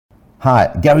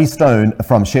Hi, Gary Stone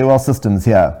from Sharewell Systems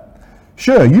here.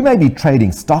 Sure, you may be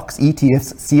trading stocks,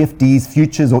 ETFs, CFDs,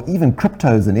 futures, or even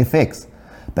cryptos and FX,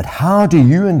 but how do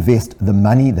you invest the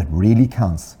money that really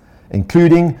counts,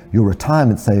 including your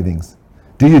retirement savings?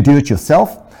 Do you do it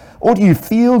yourself, or do you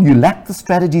feel you lack the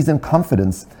strategies and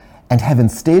confidence and have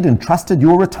instead entrusted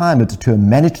your retirement to a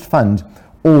managed fund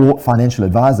or financial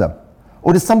advisor,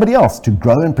 or to somebody else to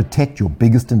grow and protect your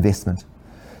biggest investment?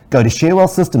 Go to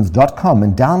sharewellsystems.com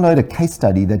and download a case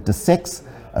study that dissects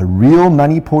a real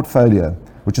money portfolio,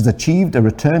 which has achieved a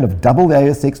return of double the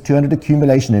ASX 200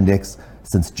 accumulation index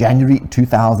since January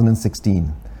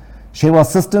 2016. Sharewell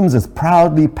Systems is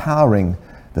proudly powering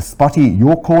the Spotee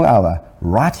Your Call Hour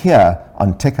right here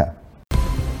on Ticker.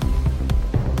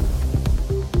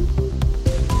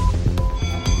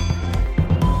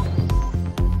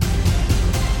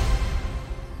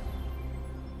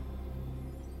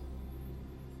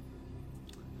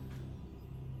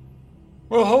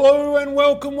 Well, hello and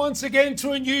welcome once again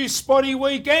to a new Spotee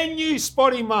week and new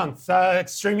Spotee month.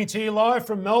 Streaming to you live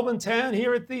from Melbourne town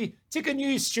here at the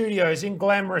tickerNEWS studios in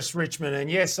glamorous Richmond.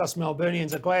 And yes, us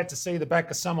Melburnians are glad to see the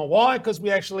back of summer. Why? Because we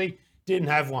actually didn't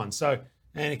have one.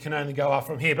 And it can only go up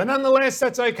from here. But nonetheless,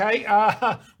 that's okay.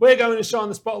 We're going to shine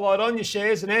the spotlight on your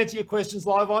shares and answer your questions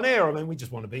live on air. I mean, we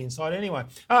just want to be inside anyway.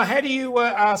 How do you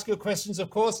ask your questions? Of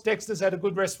course, Dexter's had a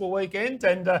good restful weekend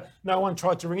and no one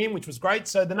tried to ring in, which was great.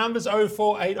 So the number's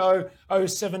 0480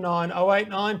 079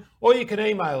 089, or you can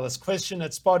email us,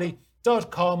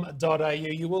 question@spotee.com.au.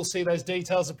 You will see those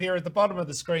details appear at the bottom of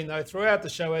the screen though throughout the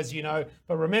show, as you know,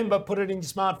 but remember, put it in your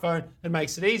smartphone. It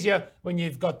makes it easier when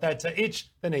you've got that itch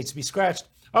that needs to be scratched.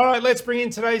 All right, let's bring in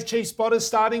today's chief spotters,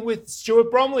 starting with Stuart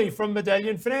Bromley from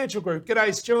Medallion Financial Group.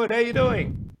 G'day, Stuart, how you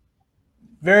doing?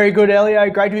 Very good, Elio.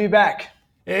 Great to be back.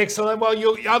 Excellent. Well,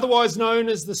 you're otherwise known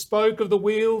as the spoke of the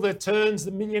wheel that turns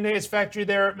the millionaire's factory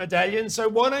there at Medallion. So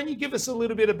why don't you give us a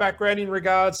little bit of background in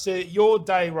regards to your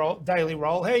daily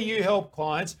role, how you help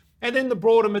clients, and then the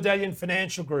broader Medallion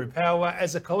Financial Group, how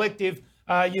as a collective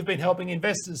you've been helping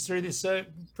investors through this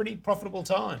pretty profitable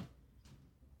time.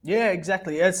 Yeah,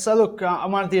 exactly. So look,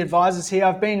 I'm one of the advisors here.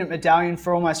 I've been at Medallion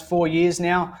for almost 4 years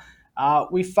now.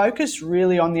 We focus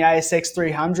really on the ASX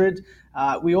 300.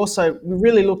 We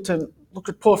really look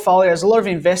at portfolios. A lot of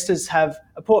investors have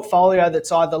a portfolio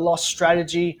that's either lost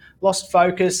strategy, lost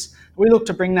focus. We look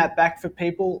to bring that back for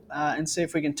people and see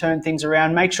if we can turn things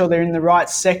around, make sure they're in the right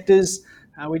sectors.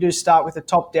 We do start with a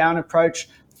top-down approach,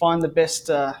 find the best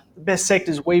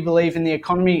sectors we believe in the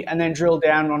economy, and then drill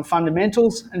down on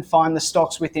fundamentals and find the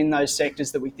stocks within those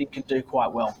sectors that we think can do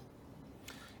quite well.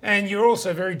 And you're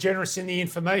also very generous in the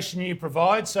information you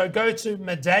provide. So go to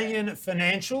Medallion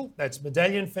Financial, that's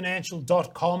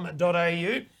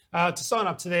medallionfinancial.com.au, to sign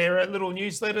up to their little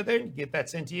newsletter there. You get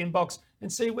that sent to your inbox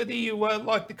and see whether you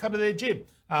like the cut of their jib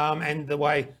and the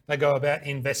way they go about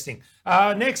investing.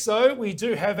 Next, though, we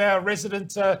do have our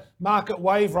resident market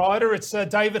wave rider. It's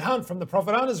David Hunt from the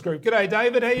Profit Hunters Group. G'day,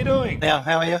 David. How you doing? Yeah,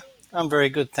 how are you? I'm very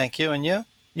good, thank you. And you?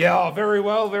 Yeah, very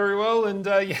well, very well. And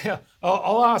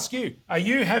I'll ask you, are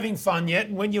you having fun yet?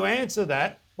 And when you answer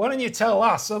that, why don't you tell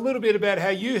us a little bit about how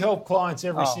you help clients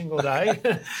every single day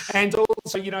and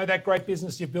also, that great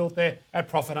business you built there at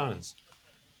Profit Hunters?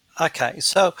 Okay,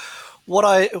 so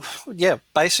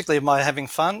basically, am I having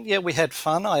fun? Yeah, we had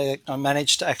fun. I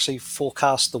managed to actually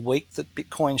forecast the week that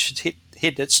Bitcoin should hit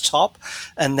its top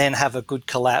and then have a good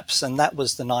collapse, and that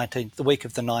was the week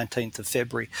of the 19th of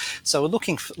February. So we're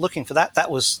looking for that.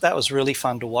 That was really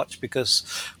fun to watch because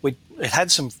it had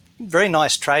some very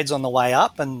nice trades on the way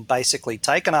up and basically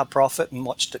taken our profit and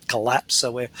watched it collapse.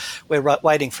 So we're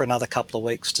waiting for another couple of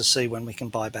weeks to see when we can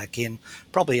buy back in,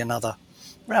 probably another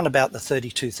around about the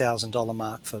 $32,000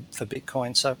 mark for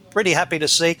Bitcoin. So pretty happy to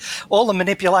see all the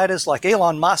manipulators like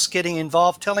Elon Musk getting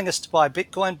involved, telling us to buy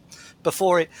Bitcoin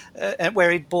before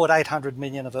where he'd bought 800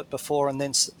 million of it before and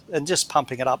just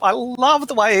pumping it up. I love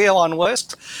the way Elon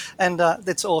works, and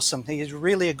that's awesome. He is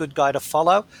really a good guy to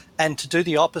follow and to do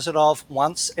the opposite of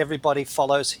once everybody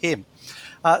follows him.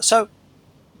 So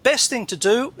best thing to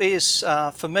do is,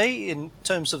 for me, in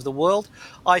terms of the world,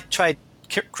 I trade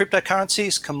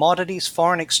cryptocurrencies, commodities,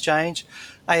 foreign exchange,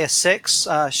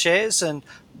 ASX shares, and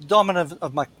dominant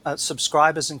of my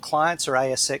subscribers and clients are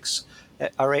ASX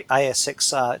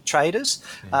traders,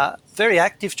 very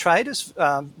active traders,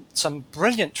 some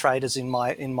brilliant traders in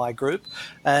my group,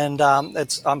 and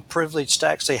I'm privileged to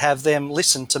actually have them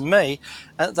listen to me.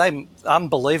 They're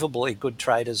unbelievably good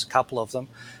traders, a couple of them,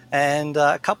 and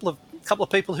a couple of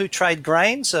people who trade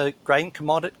grains, grain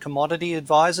commodity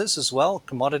advisors as well,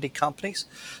 commodity companies.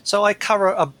 So I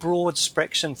cover a broad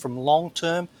spectrum from long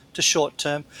term to short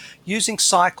term, using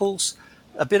cycles,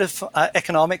 a bit of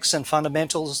economics and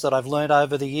fundamentals that I've learned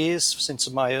over the years since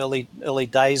my early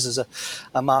days as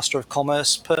a Master of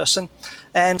Commerce person,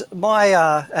 and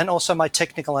and also my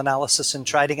technical analysis and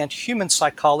trading and human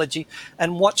psychology,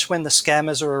 and watch when the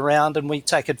scammers are around, and we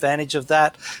take advantage of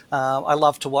that. I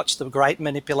love to watch the great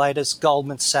manipulators,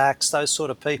 Goldman Sachs, those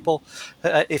sort of people.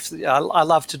 I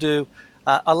love to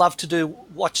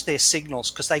watch their signals,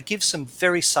 because they give some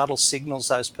very subtle signals,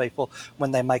 those people,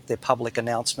 when they make their public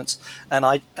announcements. And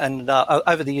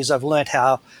over the years, I've learned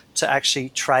how to actually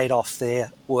trade off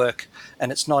their work,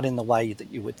 and it's not in the way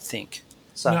that you would think.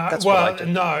 So that's what I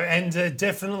do. And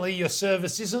definitely your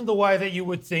service isn't the way that you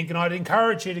would think. And I'd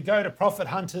encourage you to go to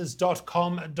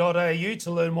profithunters.com.au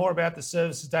to learn more about the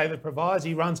services David provides.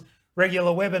 He runs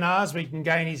regular webinars where you can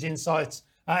gain his insights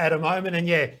at a moment. And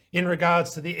yeah, in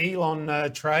regards to the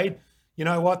Elon trade, you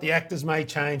know what? The actors may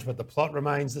change, but the plot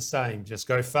remains the same. Just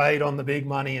go fade on the big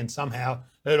money, and somehow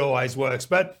it always works.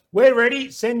 But we're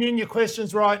ready. Send in your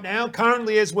questions right now.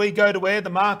 Currently, as we go to air, the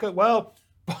market, well,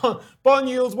 bond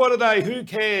yields, what are they? Who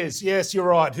cares? Yes, you're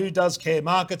right. Who does care?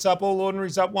 Market's up. All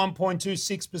ordinaries up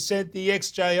 1.26%. The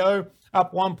XJO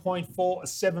up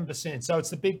 1.47%. So it's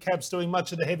the big caps doing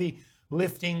much of the heavy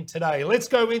lifting today. Let's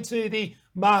go into the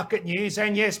market news.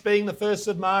 And yes, being the 1st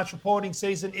of March, reporting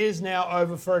season is now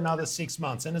over for another 6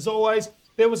 months. And as always,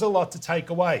 there was a lot to take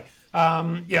away.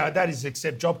 That is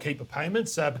except JobKeeper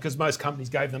payments, because most companies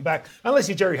gave them back. Unless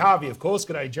you're Jerry Harvey, of course.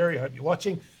 G'day, Jerry. Hope you're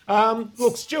watching.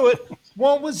 Look, Stuart,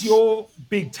 what was your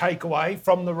big takeaway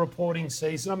from the reporting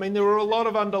season? I mean, there were a lot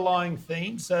of underlying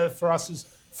themes for us as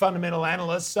fundamental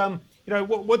analysts.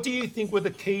 What do you think were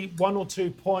the key 1 or 2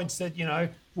 points that,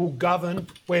 will govern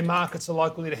where markets are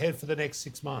likely to head for the next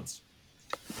 6 months?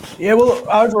 Yeah, well,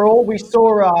 overall, we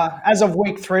saw, as of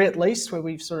week 3 at least, where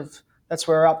we've that's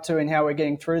where we're up to and how we're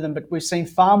getting through them. But we've seen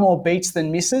far more beats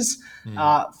than misses,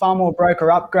 far more broker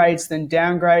upgrades than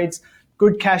downgrades,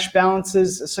 good cash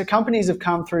balances. So companies have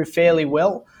come through fairly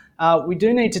well. We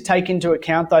do need to take into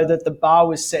account, though, that the bar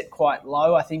was set quite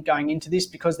low, I think, going into this,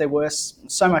 because there was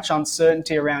so much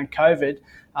uncertainty around COVID.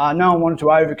 No one wanted to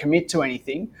overcommit to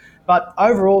anything. But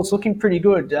overall, it's looking pretty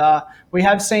good. We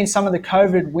have seen some of the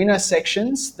COVID winner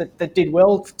sections that did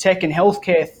well, tech and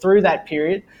healthcare, through that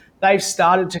period. They've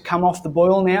started to come off the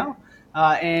boil now,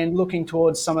 and looking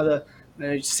towards some of the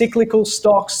cyclical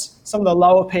stocks. Some of the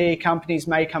lower PE companies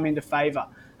may come into favour.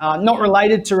 Not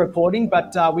related to reporting,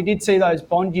 but we did see those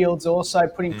bond yields also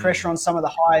putting pressure on some of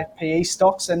the high PE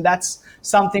stocks, and that's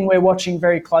something we're watching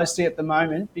very closely at the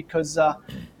moment, because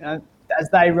as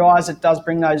they rise, it does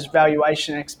bring those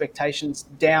valuation expectations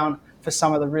down for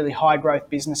some of the really high growth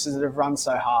businesses that have run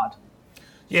so hard.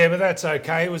 Yeah, but that's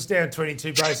okay. It was down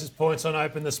 22 basis points on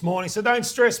open this morning. So don't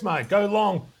stress, mate. Go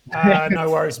long. No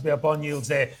worries about bond yields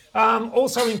there.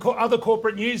 Also, in other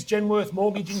corporate news, Genworth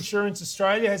Mortgage Insurance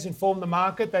Australia has informed the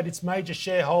market that its major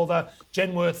shareholder,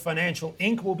 Genworth Financial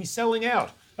Inc., will be selling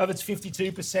out of its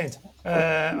 52%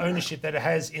 ownership that it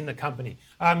has in the company,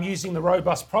 using the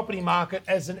robust property market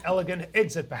as an elegant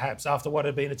exit, perhaps, after what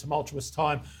had been a tumultuous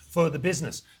time for the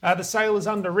business. The sale is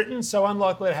underwritten, so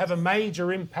unlikely to have a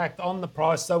major impact on the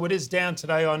price, though it is down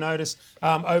today, I noticed,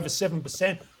 over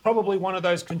 7%. Probably one of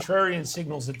those contrarian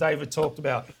signals that David talked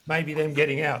about, maybe them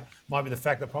getting out, might be the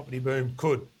fact that property boom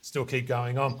could still keep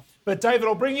going on. But David,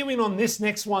 I'll bring you in on this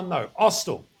next one, though.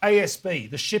 Austal, ASB,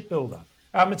 the shipbuilder.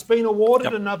 It's been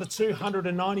awarded another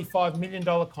 $295 million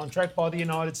contract by the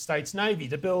United States Navy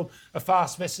to build a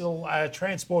fast vessel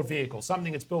transport vehicle,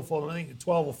 something it's built for, I think,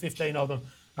 12 or 15 of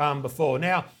them before.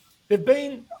 Now, they've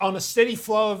been on a steady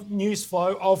news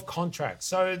flow of contracts.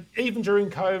 So even during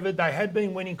COVID, they had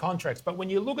been winning contracts. But when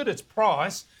you look at its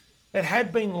price, it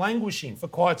had been languishing for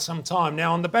quite some time.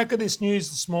 Now, on the back of this news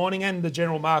this morning and the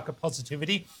general market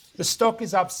positivity, the stock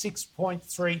is up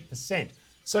 6.3%.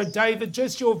 So, David,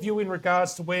 just your view in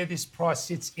regards to where this price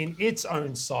sits in its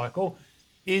own cycle.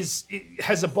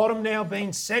 Has a bottom now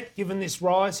been set given this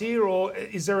rise here, or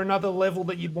is there another level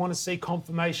that you'd want to see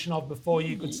confirmation of before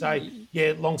you could say,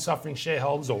 yeah, long-suffering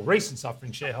shareholders or recent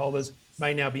suffering shareholders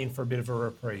may now be in for a bit of a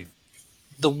reprieve?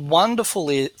 The wonderful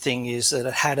thing is that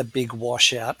it had a big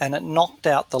washout and it knocked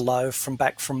out the low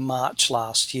from March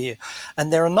last year.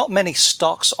 And there are not many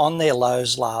stocks on their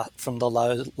lows from the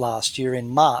low last year in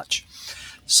March.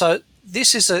 So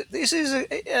this is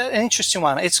an interesting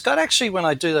one. It's got actually, when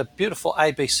I do the beautiful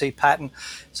ABC pattern,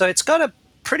 so it's got a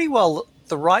pretty well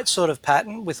the right sort of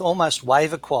pattern with almost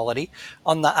wave quality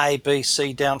on the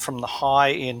ABC down from the high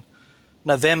in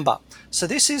November. So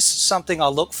this is something I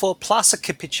look for, plus a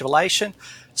capitulation.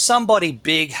 Somebody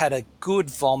big had a good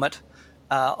vomit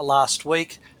last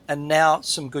week, and now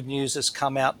some good news has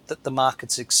come out that the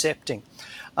market's accepting.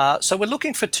 So we're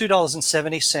looking for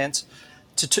 $2.70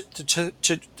 to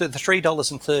the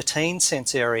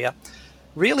 $3.13 area.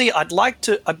 Really,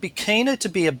 I'd be keener to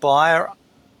be a buyer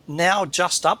now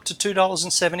just up to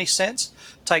 $2.70,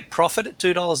 take profit at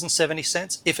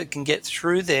 $2.70. If it can get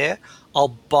through there, I'll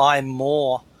buy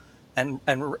more and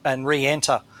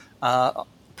re-enter.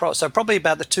 So probably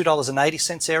about the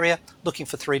 $2.80 area, looking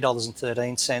for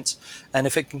 $3.13. And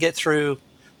if it can get through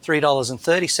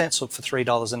 $3.30, look for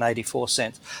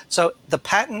 $3.84. So the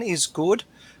pattern is good.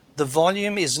 The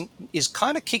volume is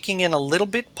kind of kicking in a little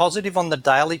bit positive on the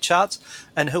daily charts,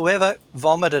 and whoever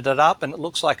vomited it up, and it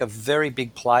looks like a very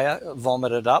big player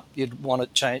vomited up, you'd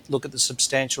want to look at the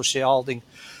substantial shareholding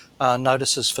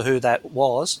notices for who that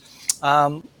was.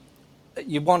 I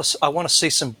want to see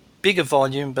some bigger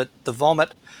volume, but the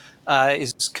vomit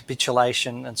is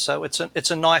capitulation, and so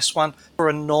it's a nice one for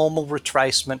a normal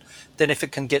retracement. Then if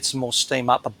it can get some more steam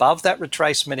up above that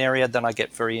retracement area, then I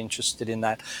get very interested in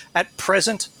that. At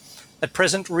present,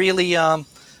 really,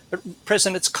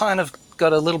 it's kind of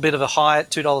got a little bit of a high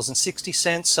at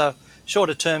 $2.60. So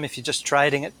shorter term, if you're just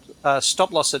trading it,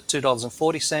 stop loss at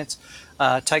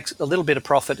 $2.40. Takes a little bit of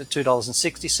profit at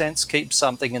 $2.60. Keep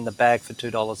something in the bag for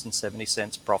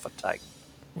 $2.70 profit take.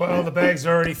 Well, the bag's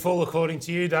already full, according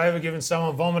to you, David, given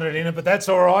someone vomited in it, but that's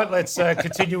all right. Let's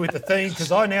continue with the theme, because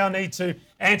I now need to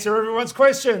answer everyone's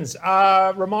questions.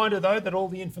 Reminder, though, that all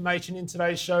the information in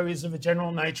today's show is of a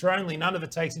general nature only. None of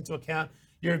it takes into account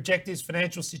your objectives,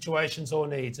 financial situations, or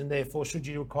needs, and therefore, should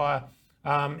you require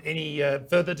any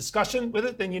further discussion with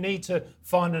it, then you need to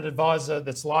find an advisor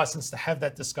that's licensed to have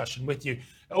that discussion with you.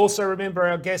 Also, remember,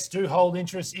 our guests do hold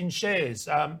interest in shares.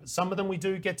 Some of them we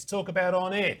do get to talk about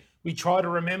on air. We try to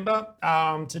remember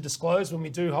to disclose when we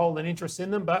do hold an interest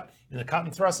in them, but in the cut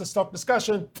and thrust of stock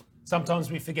discussion, sometimes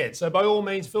we forget. So by all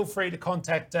means, feel free to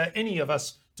contact any of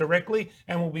us directly,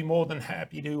 and we'll be more than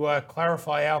happy to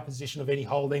clarify our position of any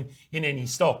holding in any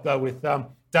stock. Though with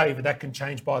David, that can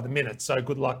change by the minute, so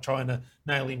good luck trying to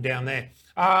nail him down there.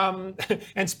 And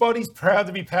Spotee's proud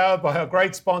to be powered by our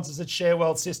great sponsors at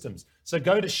ShareWealth Systems. So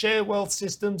go to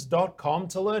sharewealthsystems.com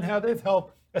to learn how they've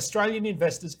helped Australian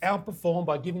investors outperform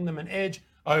by giving them an edge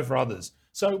over others.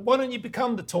 So why don't you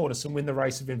become the tortoise and win the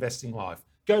race of investing life?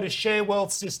 Go to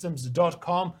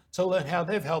sharewealthsystems.com to learn how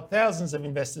they've helped thousands of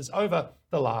investors over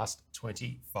the last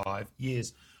 25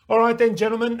 years. All right then,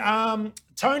 gentlemen.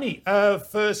 Tony,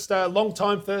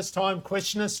 long-time, first-time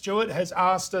questioner, Stuart, has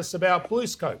asked us about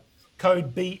BlueScope,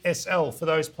 code BSL, for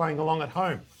those playing along at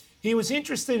home. He was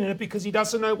interested in it because he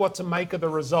doesn't know what to make of the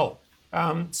result.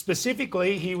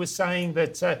 Specifically, he was saying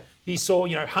that he saw,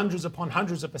 hundreds upon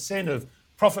hundreds of % of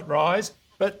profit rise,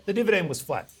 but the dividend was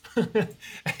flat.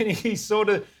 And he's sort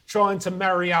of trying to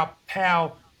marry up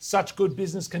how such good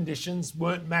business conditions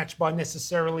weren't matched by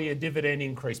necessarily a dividend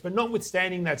increase. But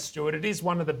notwithstanding that, Stuart, it is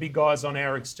one of the big guys on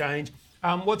our exchange.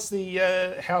 What's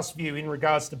the house view in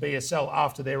regards to BSL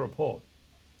after their report?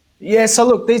 Yeah, so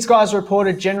look, these guys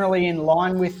reported generally in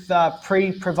line with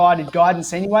pre-provided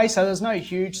guidance anyway, so there's no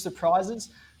huge surprises.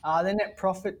 Their net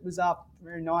profit was up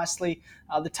very nicely.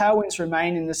 The tailwinds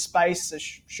remain in the space. There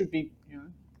should be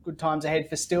good times ahead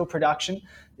for steel production.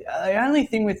 The only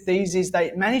thing with these is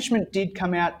management did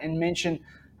come out and mention,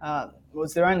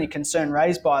 was their only concern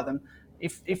raised by them,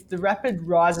 if the rapid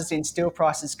rises in steel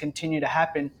prices continue to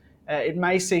happen, it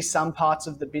may see some parts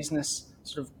of the business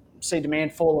sort of see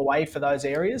demand fall away for those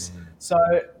areas. So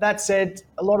that said,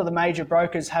 a lot of the major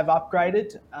brokers have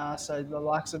upgraded. So the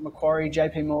likes of Macquarie,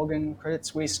 JP Morgan, Credit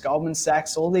Suisse, Goldman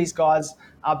Sachs, all these guys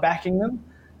are backing them.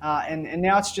 And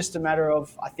now it's just a matter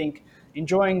of, I think,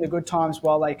 enjoying the good times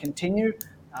while they continue.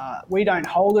 We don't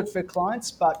hold it for clients,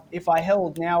 but if I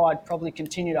held now, I'd probably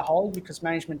continue to hold because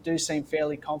management do seem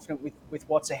fairly confident with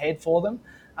what's ahead for them.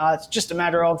 It's just a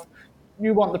matter of,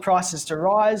 you want the prices to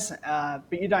rise,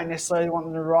 but you don't necessarily want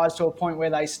them to rise to a point where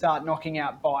they start knocking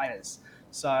out buyers.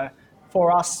 So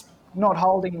for us, not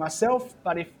holding myself,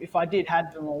 but if I did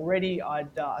have them already, I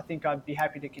think I'd be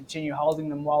happy to continue holding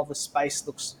them while the space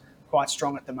looks quite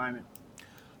strong at the moment.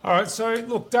 All right, so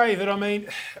look, David, I mean,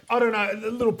 I don't know,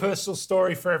 a little personal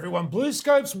story for everyone.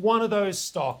 BlueScope's one of those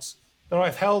stocks that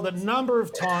I've held a number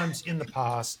of times in the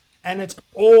past, and it's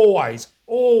always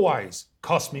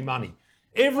cost me money.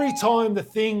 Every time the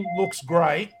thing looks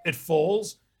great, it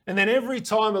falls. And then every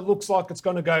time it looks like it's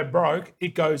going to go broke,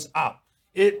 it goes up.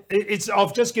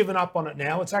 I've just given up on it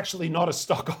now. It's actually not a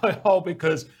stock I hold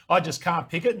because I just can't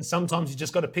pick it. And sometimes you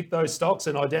just got to pick those stocks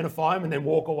and identify them and then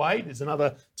walk away. There's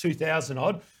another 2,000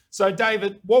 odd. So,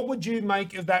 David, what would you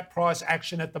make of that price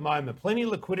action at the moment? Plenty of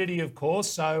liquidity, of course.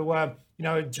 So,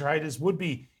 traders would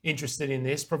be interested in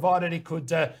this, provided it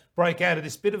could break out of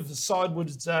this bit of a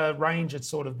sideways range it's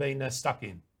sort of been stuck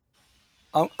in.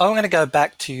 I'm going to go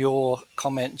back to your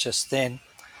comment just then.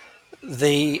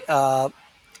 There's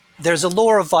a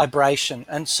law of vibration,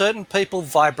 and certain people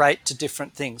vibrate to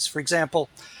different things. For example,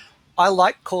 I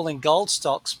like calling gold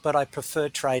stocks, but I prefer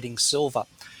trading silver.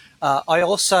 I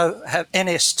also have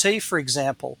NST, for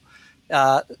example.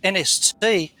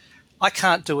 NST, I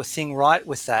can't do a thing right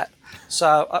with that.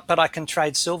 So, but I can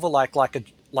trade silver like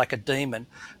a demon,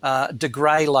 De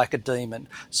Grey like a demon.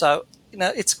 So,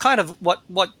 it's kind of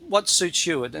what suits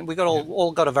you, and we've got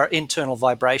all got a very internal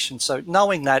vibration. So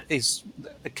knowing that is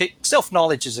a key.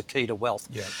 Self-knowledge is a key to wealth.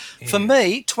 Yeah. For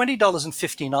me,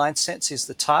 $20.59 is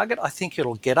the target. I think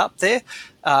it'll get up there.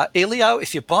 Elio,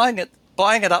 if you're buying it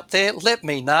up there, let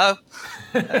me know,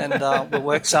 and we'll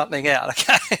work something out.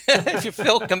 Okay, if you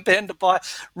feel compelled to buy,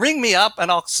 ring me up and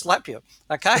I'll slap you.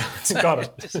 Okay, got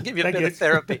it. Just give you a bit of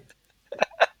therapy.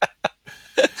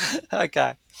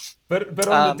 Okay. But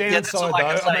on the downside,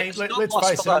 though, I mean, let's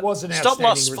face it, it was an outstanding result. Stop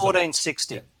loss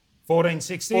 $14.60.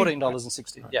 $14.60?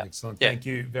 $14.60, yeah. Excellent. Thank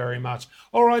you very much.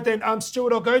 All right, then,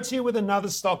 Stuart, I'll go to you with another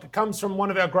stock. It comes from one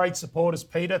of our great supporters,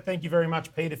 Peter. Thank you very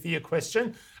much, Peter, for your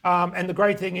question. And the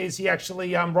great thing is he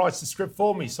actually writes the script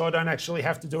for me, so I don't actually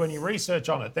have to do any research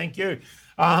on it. Thank you.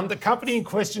 The company in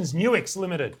question is Nuix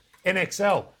Limited,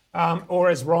 NXL. Or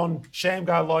as Ron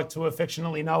Shamgar liked to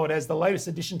affectionately know it as, the latest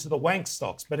addition to the wank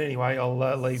stocks. But anyway, I'll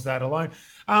leave that alone.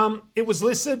 It was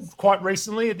listed quite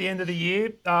recently at the end of the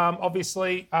year.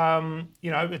 Obviously,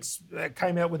 it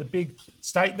came out with a big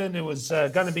statement. It was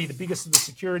going to be the biggest of the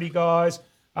security guys.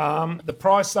 The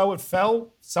price, though, it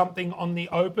fell something on the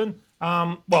open.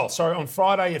 On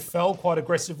Friday, it fell quite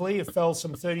aggressively. It fell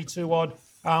some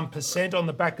 32% on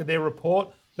the back of their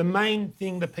report. The main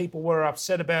thing that people were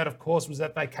upset about, of course, was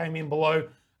that they came in below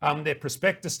their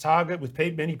prospectus target, with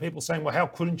many people saying, well, how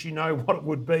couldn't you know what it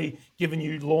would be given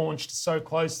you launched so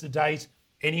close to date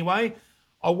anyway?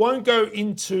 I won't go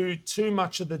into too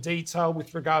much of the detail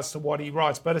with regards to what he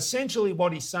writes, but essentially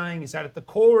what he's saying is that at the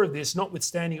core of this,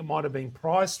 notwithstanding it might have been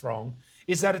priced wrong,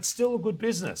 is that it's still a good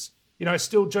business.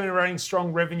 Still generating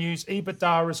strong revenues.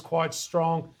 EBITDA is quite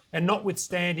strong. And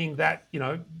notwithstanding that,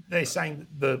 they're saying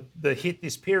the hit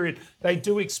this period, they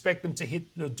do expect to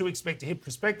hit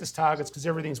prospectus targets because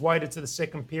everything's weighted to the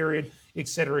second period, et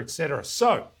cetera, et cetera.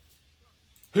 So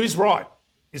who's right?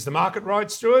 Is the market right,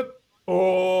 Stuart?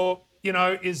 Or,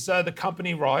 is the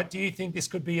company right? Do you think this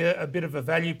could be a bit of a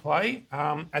value play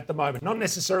at the moment? Not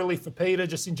necessarily for Peter,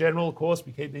 just in general, of course,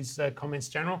 we keep these comments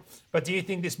general. But do you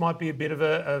think this might be a bit of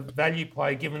a value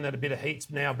play, given that a bit of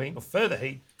heat's now further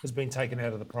heat has been taken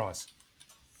out of the price?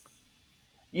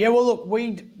 Yeah, well, look,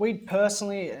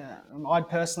 I'd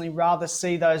personally rather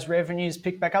see those revenues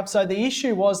pick back up. So the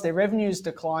issue was their revenues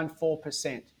declined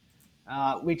 4%.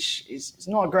 Which is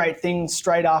not a great thing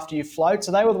straight after you float.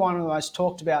 So they were one of the most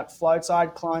talked about floats. I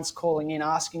had clients calling in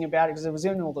asking about it because it was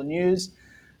in all the news.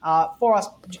 For us,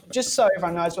 just so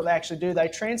everyone knows what they actually do, they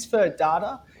transfer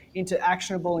data into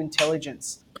actionable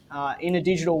intelligence in a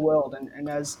digital world. And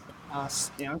as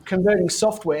converting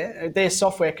software, their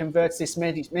software converts this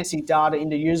messy data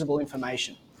into usable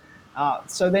information.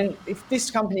 So then if this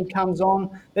company comes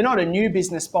on, they're not a new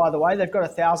business, by the way. They've got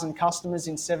 1,000 customers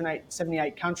in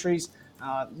 78 countries,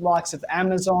 likes of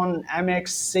Amazon, Amex,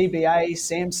 CBA,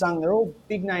 Samsung. They're all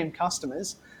big name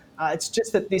customers. It's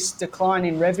just that this decline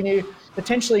in revenue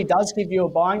potentially does give you a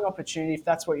buying opportunity if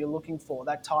that's what you're looking for,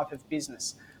 that type of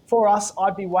business. For us,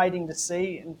 I'd be waiting to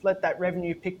see and let that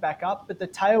revenue pick back up. But the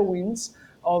tailwinds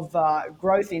of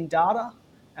growth in data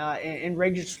and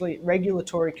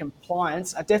regulatory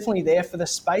compliance are definitely there for the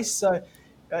space. So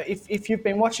if you've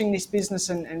been watching this business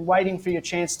and waiting for your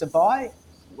chance to buy,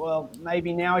 well,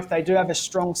 maybe now if they do have a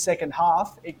strong second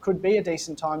half, it could be a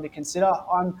decent time to consider.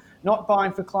 I'm not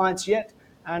buying for clients yet,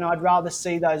 and I'd rather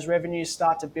see those revenues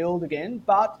start to build again.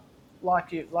 But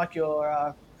like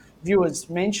your viewers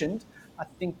mentioned, I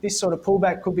think this sort of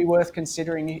pullback could be worth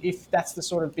considering if that's the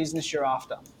sort of business you're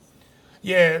after.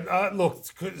 Yeah, look,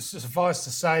 suffice to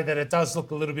say that it does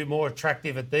look a little bit more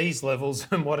attractive at these levels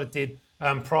than what it did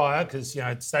prior, because,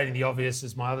 stating the obvious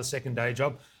is my other second day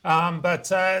job.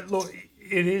 But look,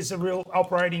 it is a real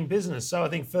operating business. So I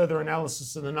think further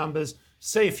analysis of the numbers,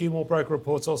 see a few more broker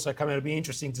reports also come out. It'll be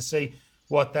interesting to see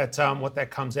what that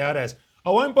comes out as. I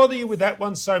won't bother you with that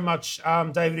one so much,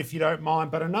 David, if you don't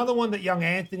mind, but another one that young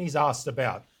Anthony's asked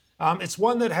about. It's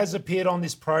one that has appeared on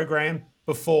this program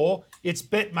before. It's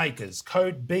BetMakers,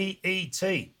 code BET.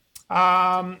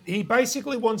 He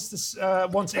basically wants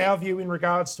our view in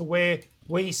regards to where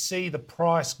we see the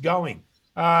price going.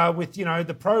 With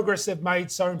the progress they've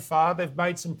made so far, they've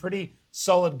made some pretty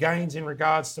solid gains in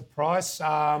regards to price,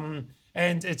 and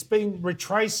it's been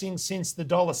retracing since the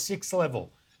 $1.06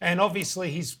 level. And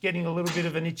obviously, he's getting a little bit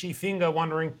of an itchy finger,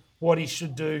 wondering what he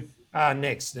should do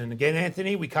next. And again,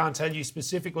 Anthony, we can't tell you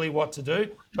specifically what to do,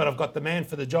 but I've got the man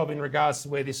for the job in regards to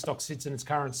where this stock sits in its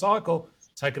current cycle.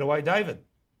 Take it away, David.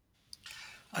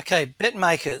 Okay, bet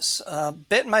makers.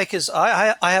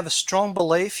 I have a strong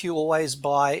belief you always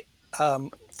buy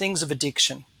things of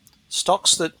addiction,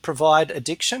 stocks that provide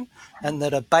addiction and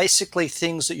that are basically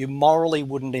things that you morally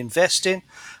wouldn't invest in,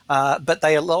 but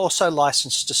they are also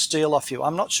licensed to steal off you.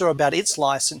 I'm not sure about its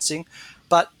licensing,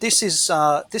 but this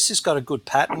has got a good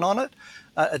pattern on it.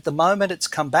 At the moment, it's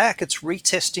come back. It's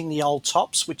retesting the old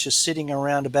tops, which is sitting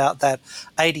around about that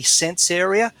 80 cents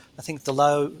area. I think the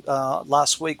low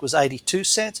last week was 82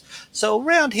 cents. So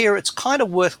around here, it's kind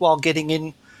of worthwhile getting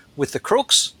in with the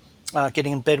crooks,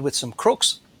 getting in bed with some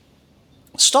crooks.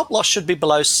 Stop loss should be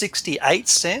below 68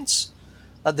 cents.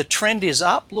 The trend is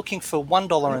up, looking for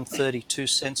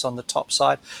 $1.32 on the top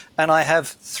side. And I have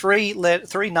three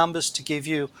numbers to give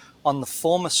you on the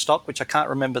former stock, which I can't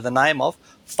remember the name of,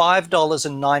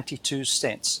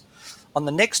 $5.92. On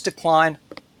the next decline,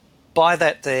 buy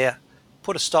that there,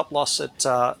 put a stop loss at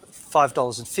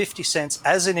 $5.50.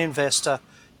 As an investor,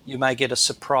 you may get a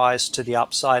surprise to the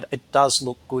upside. It does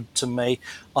look good to me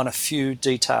on a few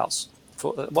details.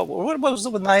 What was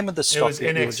the name of the stock?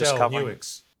 It was NXL,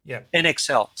 Newix. Yeah.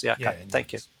 NXL. Yeah, okay.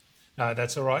 Thank you. No,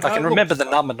 that's all right. I can remember the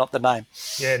number, not the name.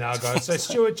 Yeah, no, guys. So,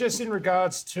 Stuart, just in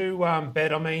regards to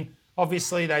Bet, I mean,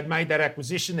 obviously they've made that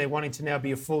acquisition. They're wanting to now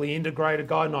be a fully integrated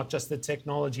guy, not just the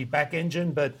technology back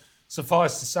engine, but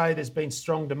suffice to say there's been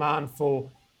strong demand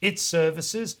for its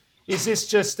services. Is this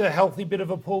just a healthy bit of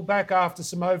a pullback after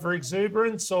some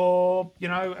over-exuberance, or,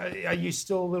 are you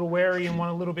still a little wary and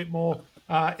want a little bit more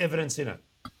evidence in it?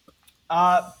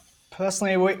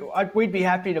 Personally, we'd be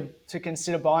happy to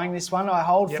consider buying this one. I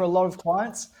hold for a lot of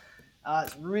clients.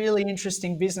 It's really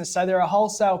interesting business. So they're a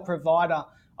wholesale provider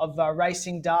of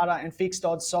racing data and fixed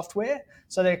odds software.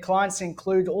 So their clients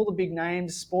include all the big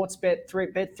names: Sportsbet,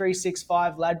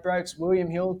 Bet365, Ladbrokes, William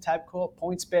Hill, Tabcorp,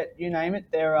 PointsBet, you name it.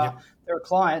 They're a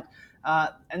client.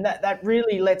 And that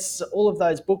really lets all of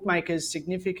those bookmakers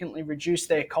significantly reduce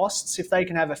their costs. If they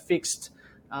can have a fixed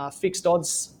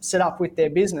odds set up with their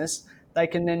business, they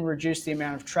can then reduce the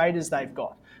amount of traders they've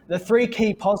got. The three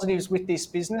key positives with this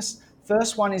business: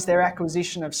 first one is their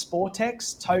acquisition of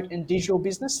Spotee's tote and digital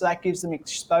business. So that gives them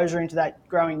exposure into that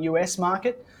growing US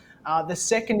market. The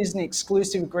second is an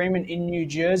exclusive agreement in New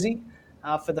Jersey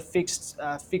for the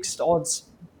fixed odds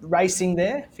racing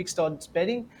there, fixed odds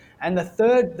betting. And the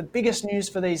third, the biggest news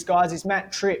for these guys, is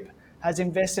Matt Tripp has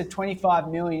invested $25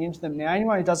 million into them. Now,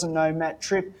 anyone who doesn't know Matt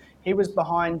Tripp, he was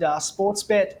behind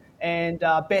Sportsbet and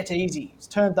BetEasy. He's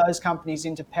turned those companies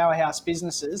into powerhouse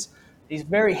businesses. He's a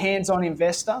very hands-on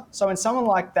investor. So when someone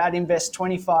like that invests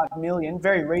 $25 million,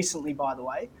 very recently, by the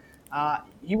way,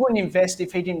 he wouldn't invest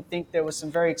if he didn't think there was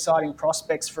some very exciting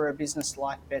prospects for a business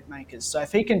like BetMakers. So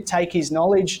if he can take his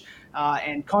knowledge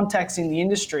and contacts in the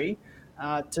industry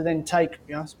to then take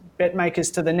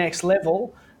BetMakers to the next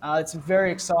level, it's a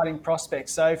very exciting prospect.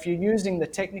 So if you're using the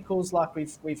technicals like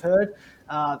we've heard,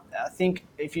 I think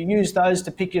if you use those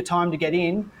to pick your time to get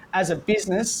in, as a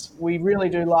business, we really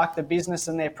do like the business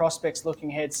and their prospects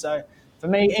looking ahead. So for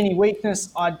me, any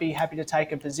weakness, I'd be happy to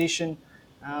take a position.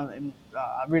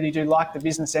 I really do like the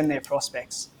business and their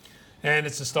prospects. And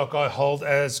it's a stock I hold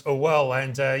as well.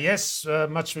 And yes,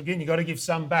 much again, you've got to give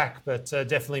some back, but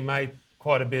definitely made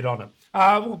quite a bit on it.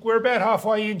 We're about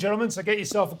halfway in, gentlemen, so get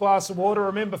yourself a glass of water.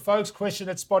 Remember, folks, question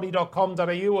at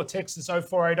spotee.com.au or text us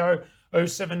 0480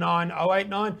 079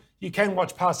 089. You can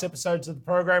watch past episodes of the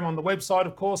program on the website,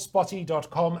 of course,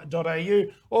 spotee.com.au,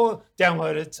 or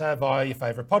download it via your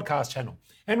favourite podcast channel.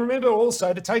 And remember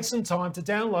also to take some time to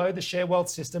download the Share Wealth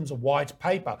Systems white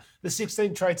paper, the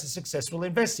 16 Traits of Successful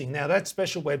Investing. Now, that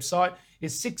special website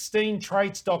is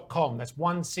 16traits.com. That's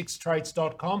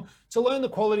 16traits.com to learn the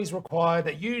qualities required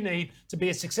that you need to be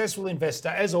a successful investor,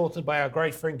 as authored by our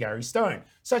great friend Gary Stone,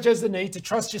 such as the need to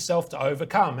trust yourself to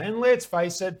overcome. And let's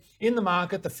face it, in the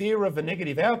market, the fear of a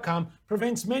negative outcome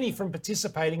prevents many from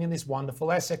participating in this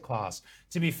wonderful asset class.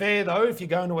 To be fair, though, if you're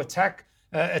going to attack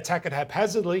it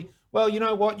haphazardly, well, you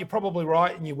know what? You're probably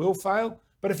right and you will fail.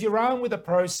 But if you're armed with a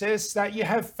process that you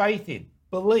have faith in,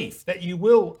 belief that you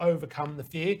will overcome the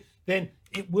fear, then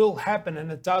it will happen, and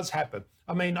it does happen.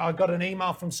 I mean, I got an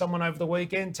email from someone over the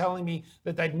weekend telling me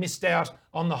that they'd missed out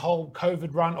on the whole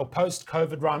COVID run or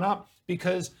post-COVID run up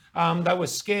because they were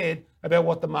scared about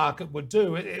what the market would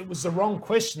do. It was the wrong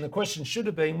question. The question should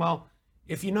have been, well,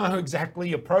 if you know exactly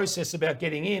your process about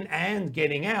getting in and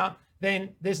getting out, then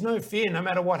there's no fear no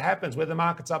matter what happens, whether the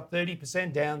market's up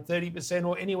 30%, down 30%,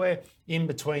 or anywhere in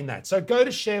between that. So go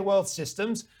to Share Wealth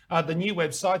Systems, the new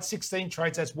website, 16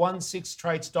 Trades, that's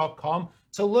 16trades.com,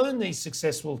 to learn these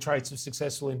successful traits of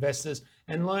successful investors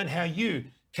and learn how you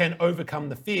can overcome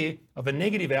the fear of a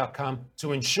negative outcome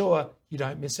to ensure you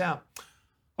don't miss out.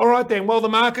 All right then, well, the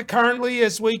market currently,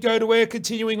 as we go to air,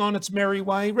 continuing on its merry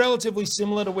way, relatively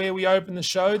similar to where we opened the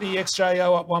show. The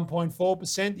XJO up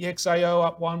 1.4%, the XAO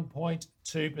up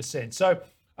 1.2%. So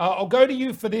I'll go to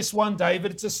you for this one,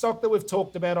 David. It's a stock that we've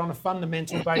talked about on a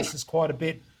fundamental basis quite a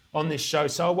bit on this show,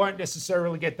 so I won't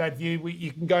necessarily get that view.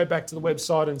 You can go back to the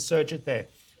website and search it there.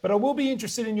 But I will be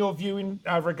interested in your view in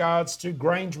regards to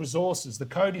Grange Resources. The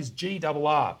code is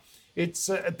GRR. It's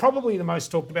probably the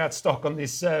most talked about stock on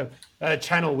this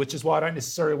channel, which is why I don't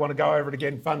necessarily want to go over it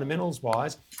again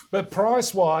fundamentals-wise. But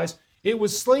price-wise, it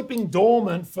was sleeping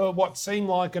dormant for what seemed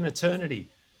like an eternity.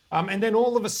 And then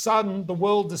all of a sudden, the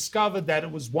world discovered that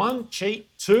it was one, cheap,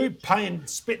 two,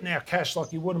 spitting out cash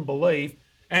like you wouldn't believe,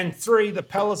 and three, the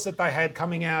pellets that they had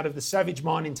coming out of the Savage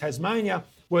mine in Tasmania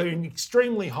were in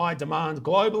extremely high demand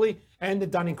globally, and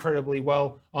they've done incredibly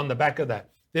well on the back of that.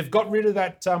 They've got rid of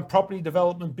that property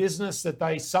development business that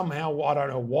they somehow, I don't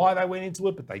know why they went into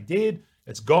it, but they did.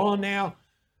 It's gone now.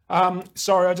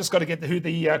 Sorry, I just got to get to who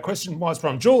the question was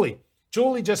from. Julie.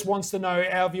 Julie just wants to know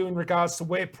our view in regards to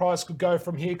where price could go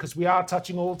from here, because we are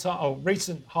touching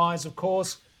recent highs, of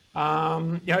course.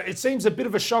 It seems a bit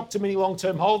of a shock to many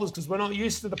long-term holders because we're not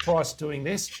used to the price doing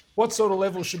this. What sort of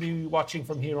level should we be watching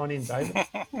from here on in, David?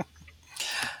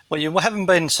 Well, you haven't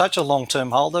been such a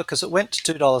long-term holder because it went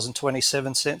to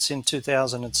 $2.27 in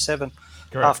 2007.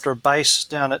 Correct. After a base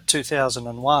down at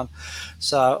 2001.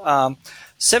 So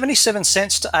 77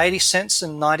 cents to 80 cents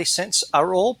and 90 cents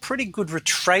are all pretty good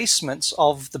retracements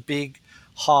of the big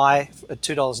high at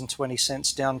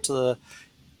 $2.20 down to the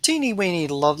teeny-weeny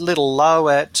little low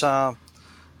at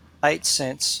 8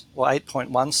 cents or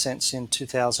 8.1 cents in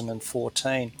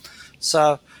 2014.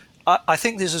 So I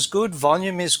think this is good.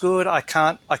 Volume is good. I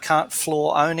can't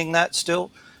floor owning that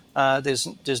still.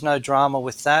 There's no drama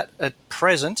with that at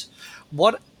present.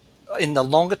 What in the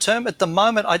longer term? At the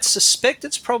moment, I'd suspect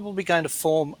it's probably going to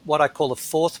form what I call a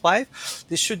fourth wave.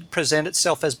 This should present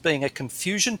itself as being a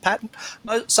confusion pattern.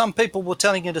 Some people were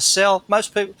telling you to sell.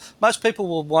 Most people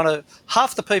will want to.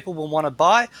 Half the people will want to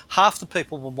buy. Half the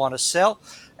people will want to sell.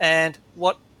 And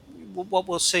what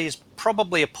we'll see is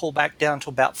probably a pullback down to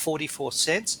about 44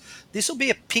 cents. This will be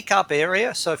a pick-up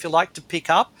area, so if you like to pick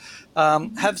up,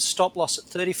 have stop loss at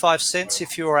 35 cents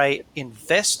if you're a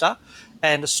investor,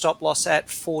 and a stop loss at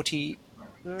 42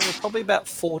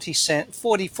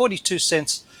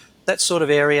 cents, that sort of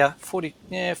area,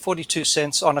 42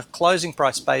 cents on a closing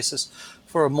price basis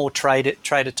for a more trader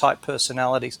type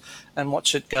personalities, and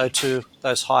watch it go to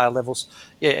those higher levels.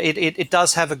 Yeah, it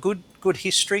does have a good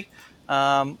history.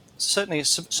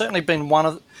 Certainly been one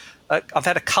of. I've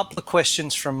had a couple of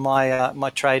questions from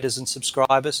my traders and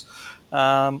subscribers.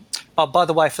 By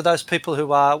the way, for those people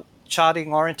who are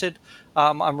charting oriented,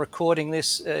 I'm recording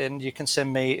this, and you can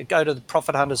go to the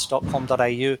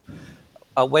profithunters.com.au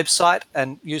website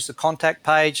and use the contact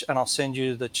page, and I'll send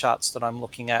you the charts that I'm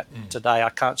looking at today. I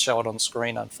can't show it on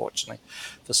screen, unfortunately,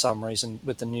 for some reason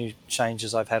with the new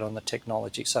changes I've had on the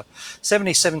technology. So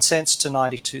 77 cents to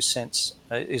 92 cents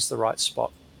is the right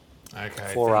spot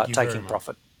for taking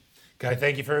profit. Okay,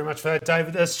 thank you very much for that,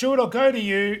 David. Stuart, I'll go to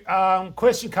you.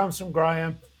 Question comes from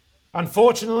Graham.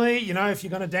 Unfortunately, if you're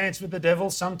going to dance with the devil,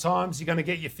 sometimes you're going to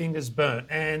get your fingers burnt.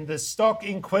 And the stock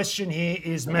in question here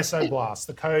is Mesoblast.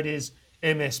 The code is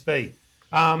MSB.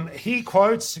 He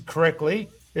quotes correctly.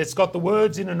 It's got the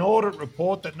words in an audit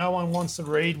report that no one wants to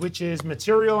read, which is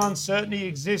material uncertainty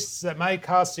exists that may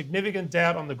cast significant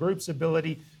doubt on the group's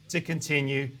ability to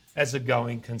continue as a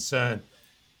going concern.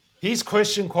 His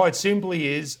question quite simply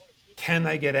is, can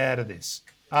they get out of this?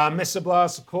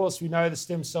 Mesoblast, of course, we know the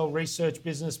stem cell research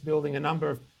business building a number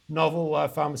of novel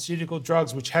pharmaceutical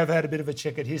drugs which have had a bit of a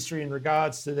checkered history in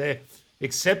regards to their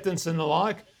acceptance and the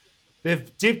like.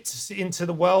 They've dipped into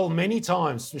the well many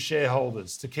times for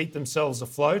shareholders to keep themselves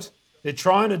afloat. They're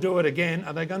trying to do it again.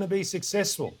 Are they going to be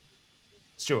successful?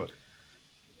 Stuart?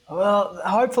 Well,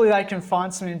 hopefully they can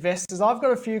find some investors. I've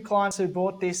got a few clients who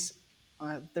bought this.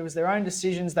 There was their own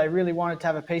decisions. They really wanted to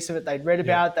have a piece of it. They'd read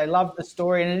about it. They loved the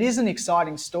story, and it is an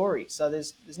exciting story. So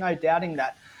there's no doubting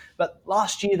that. But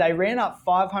last year they ran up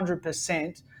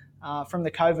 500%. from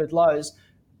the COVID lows.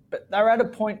 But they're at a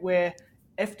point where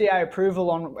FDA approval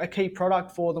on a key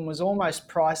product for them was almost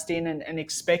priced in and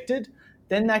expected.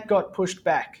 Then that got pushed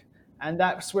back. And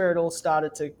that's where it all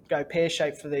started to go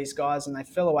pear-shaped for these guys, and they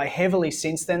fell away heavily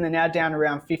since then. They're now down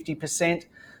around 50%.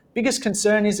 Biggest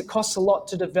concern is it costs a lot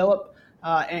to develop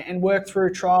and work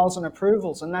through trials and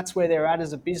approvals, and that's where they're at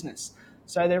as a business.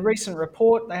 So their recent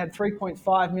report, they had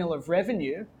 3.5 mil of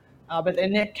revenue, but their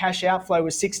net cash outflow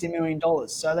was $60 million.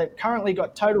 So they've currently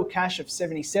got total cash of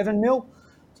 77 mil.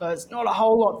 So it's not a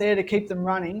whole lot there to keep them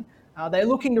running. They're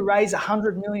looking to raise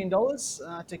 $100 million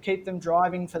to keep them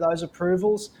driving for those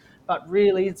approvals. But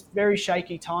really, it's very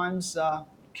shaky times.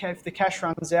 If the cash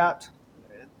runs out,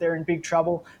 they're in big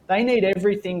trouble. They need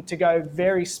everything to go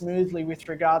very smoothly with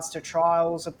regards to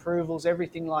trials, approvals,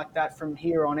 everything like that from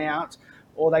here on out,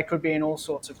 or they could be in all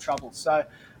sorts of trouble. So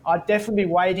I'd definitely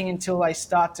be waiting until they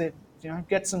start to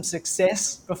get some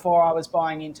success before I was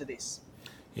buying into this.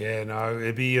 Yeah, no,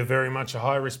 it'd be very much a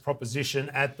high-risk proposition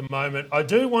at the moment. I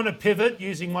do want to pivot,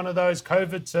 using one of those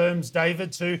COVID terms,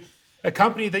 David, to a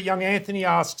company that young Anthony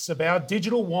asks about,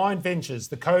 Digital Wine Ventures.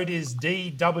 The code is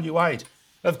DW8.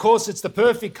 Of course, it's the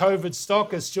perfect COVID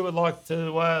stock, as Stuart liked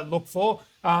to look for.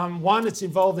 One, it's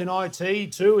involved in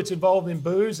IT. Two, it's involved in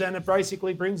booze, and it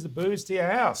basically brings the booze to your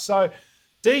house. So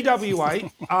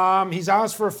DW8, he's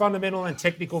asked for a fundamental and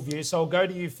technical view. So I'll go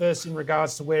to you first in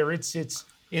regards to where it sits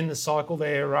in the cycle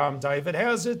there, David.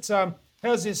 How's this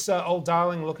old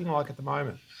darling looking like at the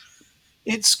moment?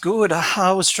 It's good.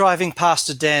 I was driving past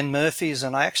a Dan Murphy's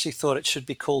and I actually thought it should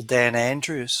be called Dan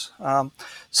Andrews.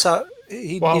 So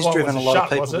he's driven a lot of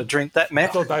people to drink that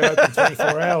meth. I thought they opened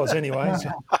 24 hours anyway.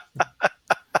 So.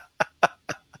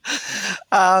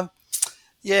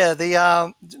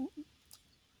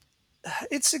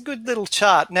 It's a good little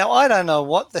chart. Now, I don't know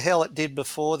what the hell it did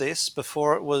before this,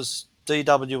 before it was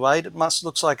DW8. It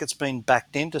looks like it's been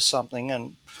backed into something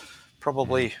and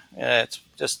probably, it's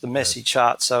just the messy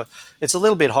chart. So it's a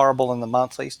little bit horrible in the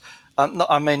monthlies.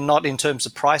 Not in terms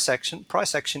of price action.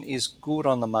 Price action is good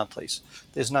on the monthlies.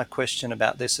 There's no question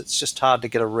about this. It's just hard to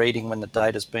get a reading when the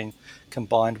data's been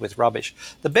combined with rubbish.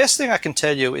 The best thing I can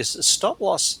tell you is the stop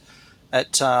loss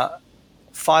at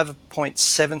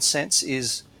 5.7 cents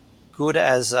is good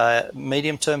as a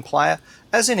medium-term player.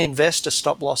 As an investor,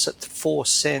 stop loss at 4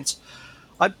 cents.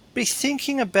 I'd be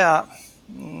thinking about...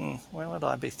 Where would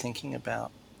I be thinking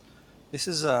about? This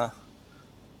is a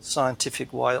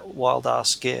scientific wild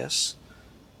ass guess.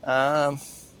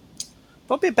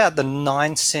 Probably about the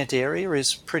 9 cent area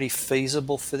is pretty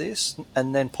feasible for this,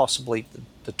 and then possibly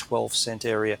the 12 cent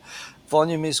area.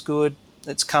 Volume is good.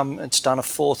 It's done a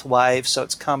fourth wave, so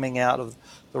it's coming out of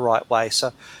the right way.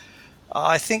 So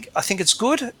I think it's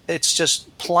good. It's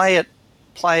just play it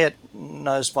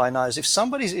nose by nose. If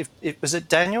was it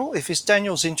Daniel? If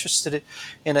Daniel's interested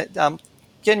in it,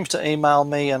 get him to email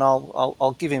me, and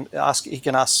I'll give him he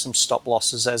can ask some stop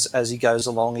losses as he goes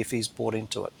along if he's bought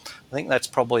into it. I think that's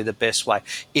probably the best way.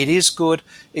 It is good.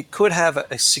 It could have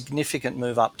a significant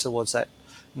move up towards that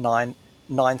 9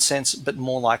 cents, but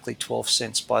more likely 12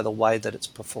 cents by the way that it's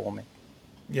performing.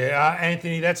 Yeah,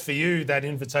 Anthony, that's for you, that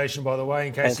invitation, by the way,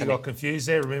 in case you got confused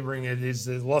there, remembering there's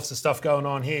lots of stuff going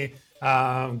on here.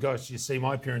 Gosh, you see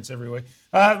my appearance every week.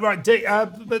 Right,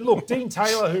 but look, Dean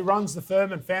Taylor, who runs the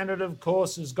firm and founded it, of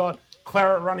course, has got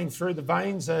claret running through the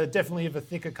veins, definitely of a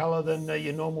thicker colour than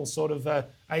your normal sort of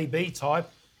AB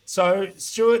type. So,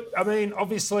 Stuart, I mean,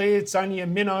 obviously it's only a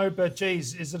minnow, but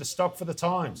geez, is it a stock for the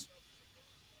times?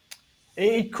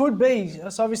 It could be.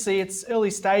 So obviously it's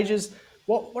early stages.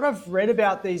 What I've read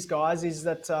about these guys is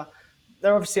that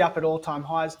they're obviously up at all-time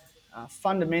highs.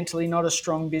 Fundamentally not a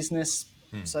strong business,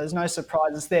 so there's no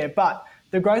surprises there. But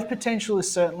the growth potential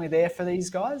is certainly there for these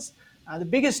guys. The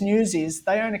biggest news is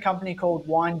they own a company called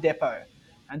Wine Depot,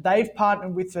 and they've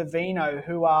partnered with Vivino,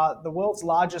 who are the world's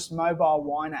largest mobile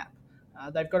wine app.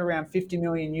 They've got around 50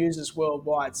 million users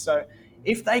worldwide. So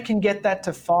if they can get that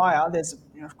to fire, there's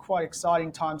quite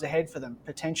exciting times ahead for them,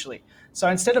 potentially. So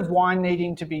instead of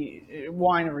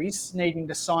wineries needing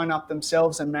to sign up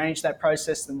themselves and manage that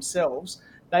process themselves,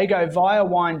 they go via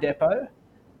Wine Depot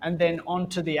and then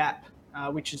onto the app,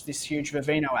 which is this huge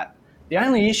Vivino app. The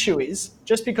only issue is,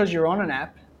 just because you're on an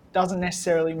app doesn't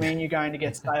necessarily mean you're going to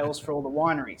get sales for all the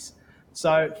wineries.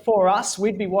 So for us,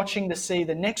 we'd be watching to see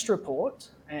the next report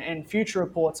and future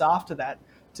reports after that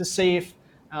to see if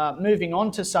moving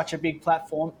on to such a big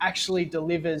platform actually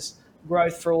delivers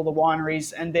growth for all the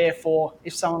wineries, and therefore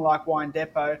if someone like Wine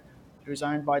Depot, who's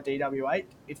owned by DW8,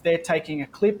 if they're taking a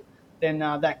clip, then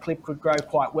that clip could grow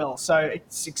quite well. So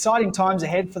it's exciting times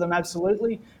ahead for them,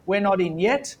 absolutely. We're not in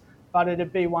yet, but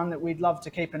it'd be one that we'd love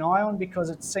to keep an eye on because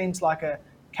it seems like a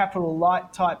capital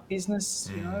light type business,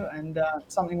 and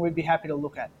something we'd be happy to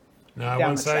look at. No,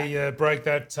 once they break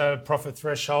that profit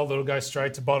threshold, it'll go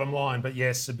straight to bottom line. But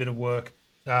yes, a bit of work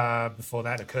before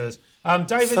that occurs.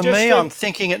 David, for me, I'm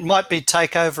thinking it might be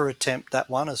takeover attempt, that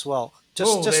one as well.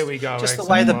 There we go. Just the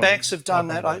way the banks have done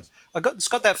that, it's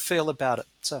got that feel about it.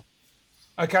 So.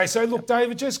 Okay, so look,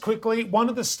 David, just quickly, one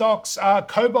of the stocks,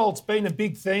 cobalt's been a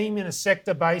big theme in a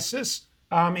sector basis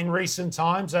in recent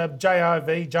times.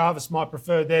 JRV, Jarvis might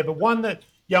prefer there, but one that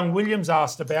young Williams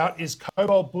asked about is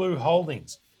Cobalt Blue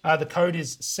Holdings. The code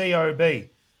is COB.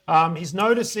 He's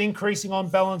noticed increasing on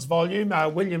balance volume.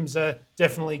 Williams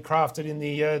definitely crafted in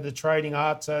the trading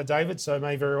art, David, so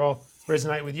may very well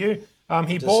resonate with you.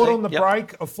 He bought on the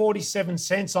break of 47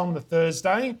 cents on the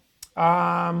Thursday.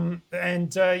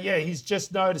 He's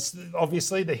just noticed,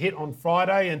 obviously, the hit on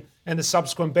Friday and the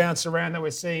subsequent bounce around that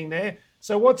we're seeing there.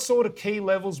 So what sort of key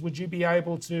levels would you be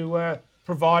able to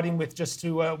provide him with just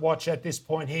to watch at this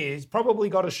point here? He's probably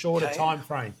got a shorter time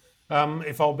frame,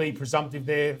 if I'll be presumptive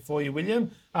there for you,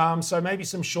 William. So maybe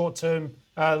some short-term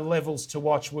levels to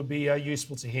watch would be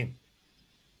useful to him.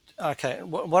 Okay,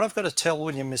 what I've got to tell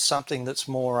William is something that's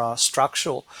more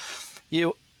structural.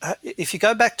 If you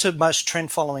go back to most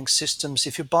trend-following systems,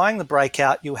 if you're buying the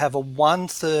breakout, you have a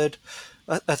 1/3,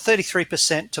 a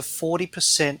 33% to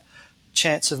 40%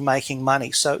 chance of making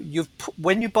money. So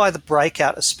when you buy the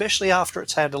breakout, especially after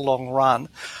it's had a long run,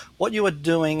 what you are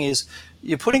doing is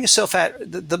you're putting yourself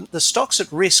at the stock's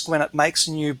at risk when it makes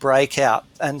a new breakout,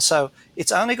 and so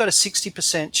it's only got a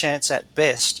 60% chance at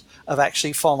best of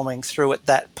actually following through at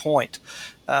that point.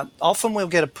 Often we'll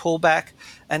get a pullback,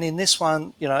 and in this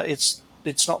one, it's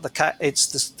not the case.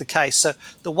 It's the case. So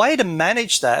the way to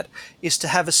manage that is to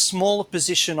have a smaller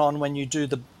position on when you do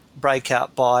the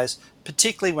breakout buys,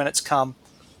 particularly when it's come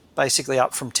basically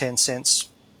up from 10 cents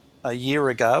a year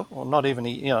ago, or not even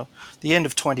the end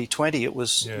of 2020. It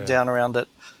was down around that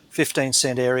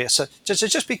 15-cent area. So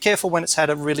just be careful when it's had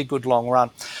a really good long run.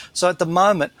 So at the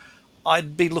moment,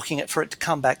 I'd be looking for it to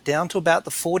come back down to about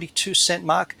the 42-cent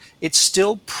mark. It's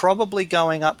still probably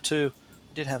going up to,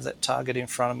 I did have that target in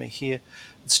front of me here.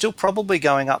 It's still probably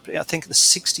going up, I think, the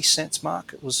 60 cents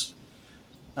mark. It was,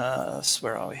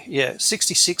 where are we? Yeah,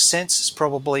 66 cents is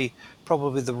probably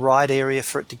the right area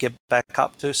for it to get back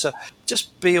up to. So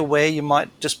just be aware you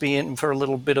might just be in for a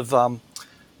little bit of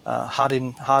hard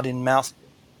in mouth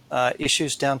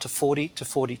issues down to 40 to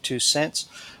 42 cents.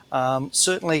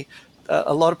 Certainly,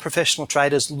 a lot of professional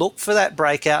traders look for that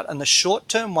breakout, and the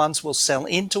short-term ones will sell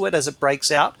into it as it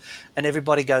breaks out, and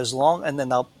everybody goes long, and then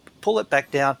they'll pull it back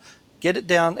down, get it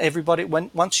down. Everybody,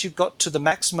 once you've got to the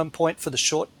maximum point for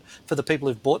the people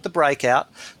who've bought the breakout,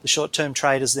 the short-term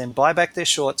traders then buy back their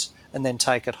shorts and then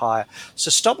take it higher. So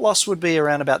stop loss would be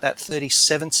around about that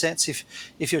 37 cents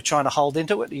if you're trying to hold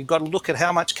into it. You've got to look at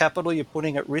how much capital you're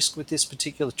putting at risk with this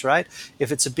particular trade.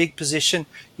 If it's a big position,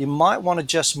 you might want to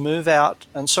just move out.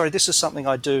 And sorry, this is something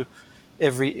I do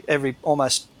every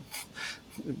almost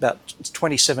about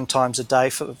 27 times a day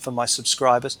for my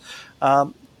subscribers.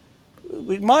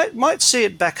 We might see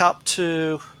it back up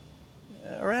to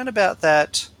around about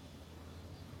that.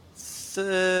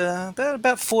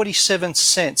 About 47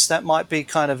 cents. That might be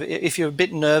kind of, if you're a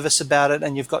bit nervous about it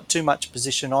and you've got too much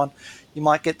position on, you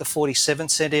might get the 47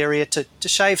 cent area to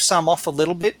shave some off a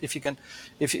little bit if you can,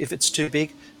 if it's too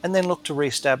big, and then look to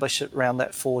reestablish it around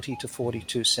that 40 to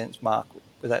 42 cents mark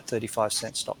with that 35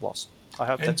 cent stop loss. I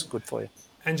hope that's good for you.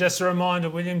 And just a reminder,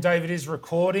 William, David is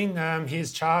recording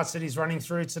his charts that he's running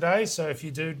through today. So if you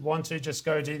do want to, just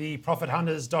go to the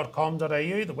profithunters.com.au,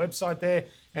 the website there,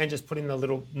 and just put in the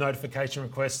little notification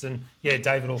request, and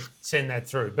David will send that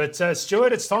through. But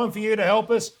Stuart, it's time for you to help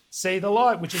us see the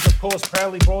light, which is of course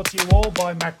proudly brought to you all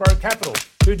by Macro Capital,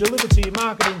 who deliver to you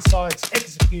market insights,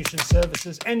 execution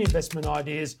services, and investment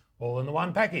ideas all in the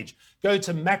one package. Go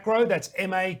to Macro, that's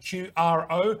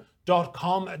macro.com.au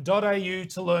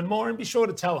to learn more, and be sure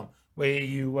to tell them where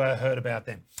you heard about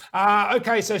them.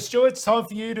 Okay, so Stuart, it's time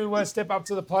for you to step up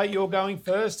to the plate. You're going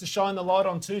first to shine the light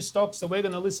on two stocks that we're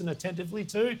going to listen attentively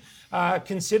to.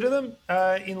 Consider them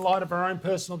in light of our own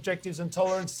personal objectives and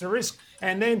tolerance to risk,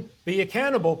 and then be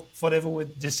accountable for whatever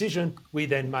decision we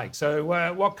then make. So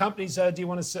what companies do you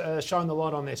want to shine the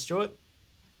light on there, Stuart?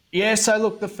 Yeah, so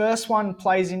look, the first one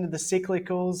plays into the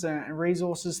cyclicals and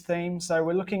resources theme. So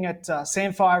we're looking at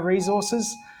Sandfire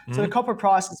Resources. So the copper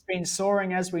price has been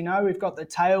soaring, as we know. We've got the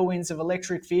tailwinds of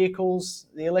electric vehicles.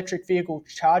 The electric vehicle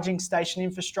charging station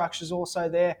infrastructure is also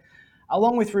there,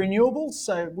 along with renewables.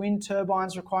 So wind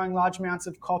turbines requiring large amounts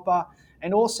of copper,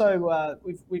 And also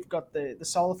we've got the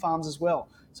solar farms as well.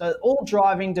 So all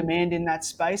driving demand in that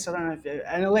space. I don't know if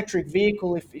an electric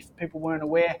vehicle, if people weren't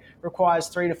aware, requires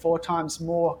 3 to 4 times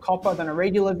more copper than a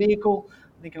regular vehicle.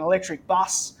 I think an electric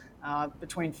bus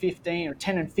between 10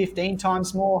 and 15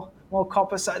 times more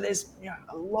copper. So there's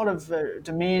a lot of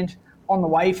demand on the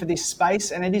way for this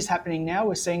space, and it is happening now.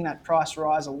 We're seeing that price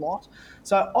rise a lot.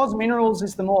 So Oz Minerals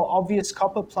is the more obvious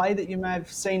copper play that you may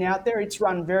have seen out there. It's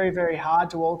run very, very hard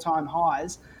to all-time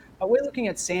highs, but we're looking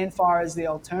at Sandfire as the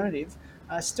alternative.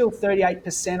 Still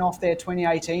 38% off their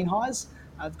 2018 highs.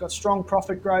 They've got strong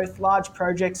profit growth, large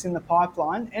projects in the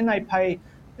pipeline, and they pay a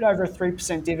bit over a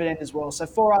 3% dividend as well. So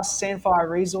for us, Sandfire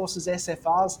Resources,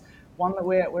 SFRs, one that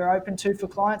we're open to for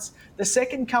clients. The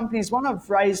second company is one I've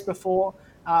raised before.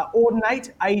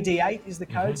 Audinate, AD8 is the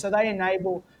code. So they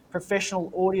enable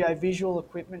professional audio visual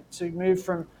equipment to move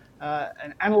from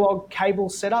an analog cable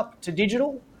setup to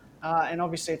digital. And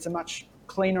obviously it's a much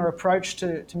cleaner approach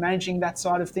to managing that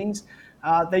side of things.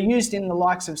 They're used in the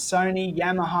likes of Sony,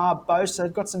 Yamaha, Bose. So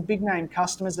they've got some big name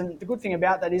customers. And the good thing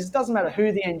about that is it doesn't matter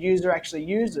who the end user actually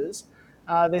uses.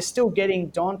 They're still getting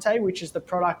Dante, which is the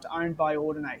product owned by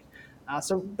Audinate.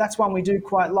 So that's one we do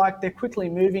quite like. They're quickly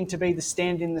moving to be the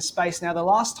standard in the space. Now, the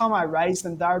last time I raised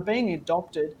them, they were being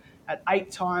adopted at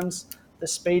 8 times the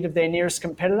speed of their nearest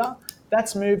competitor.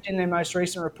 That's moved in their most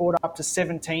recent report up to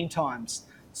 17 times.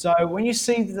 So when you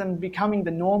see them becoming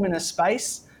the norm in a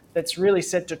space that's really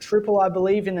set to triple, I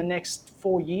believe, in the next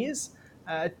 4 years,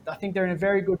 I think they're in a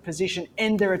very good position,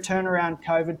 and they're a turnaround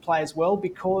COVID play as well,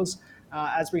 because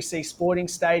as we see sporting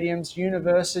stadiums,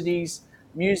 universities,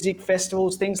 music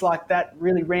festivals, things like that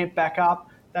really ramp back up,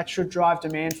 that should drive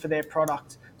demand for their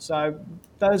product. So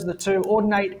those are the two,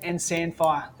 Audinate and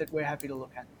Sandfire, that we're happy to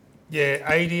look at.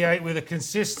 Yeah, 88 with a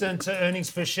consistent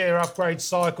earnings per share upgrade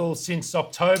cycle since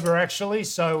October, actually.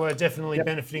 So definitely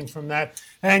benefiting from that.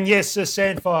 And yes,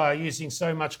 Sandfire using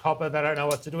so much copper, they don't know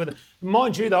what to do with it.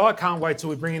 Mind you, though, I can't wait till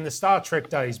we bring in the Star Trek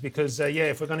days because,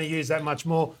 if we're going to use that much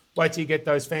more, wait till you get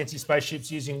those fancy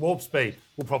spaceships using warp speed.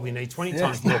 We'll probably need 20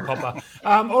 times more copper.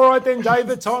 All right then,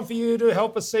 David, time for you to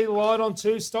help us see the light on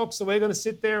 2 stocks that we're going to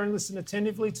sit there and listen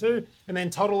attentively to and then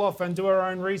toddle off and do our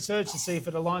own research to see if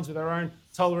it aligns with our own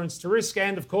tolerance to risk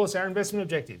and, of course, our investment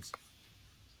objectives.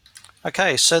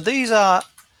 Okay, so these are,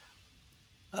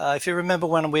 if you remember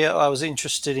when I was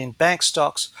interested in bank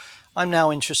stocks, I'm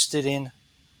now interested in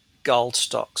gold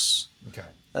stocks. Okay.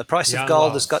 The price of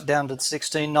gold has got down to the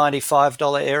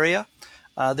 $16.95 area.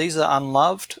 These are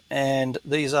unloved, and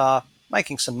these are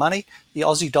making some money. The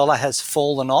Aussie dollar has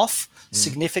fallen off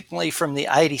significantly from the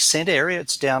 80-cent area.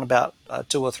 It's down about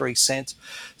 2 or 3 cents.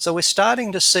 So we're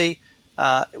starting to see,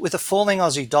 with a falling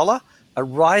Aussie dollar, a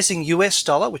rising US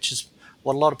dollar, which is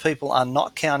what a lot of people are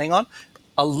not counting on,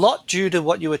 a lot due to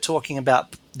what you were talking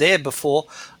about there before.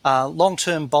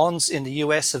 Long-term bonds in the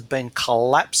US have been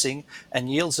collapsing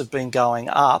and yields have been going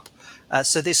up.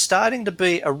 So there's starting to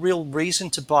be a real reason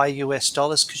to buy US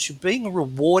dollars because you're being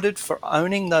rewarded for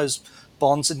owning those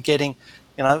bonds and getting,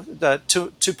 the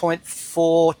 2.4,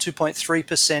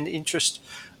 2.3% interest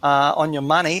on your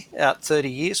money out 30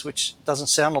 years, which doesn't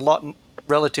sound a lot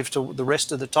relative to the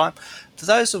rest of the time.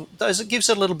 Those it gives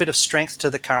a little bit of strength to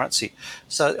the currency.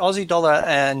 So Aussie dollar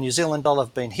and New Zealand dollar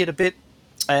have been hit a bit,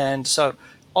 and so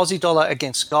Aussie dollar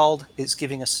against gold is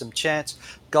giving us some chance.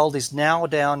 Gold is now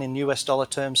down in US dollar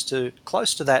terms to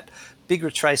close to that big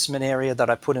retracement area that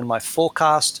I put in my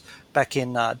forecast back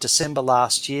in December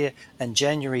last year and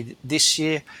January this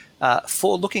year,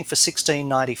 looking for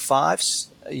 16.95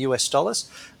 US dollars.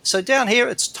 So down here,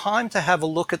 it's time to have a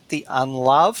look at the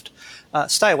unloved.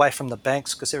 Stay away from the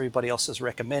banks because everybody else is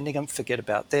recommending them. Forget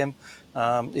about them.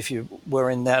 If you were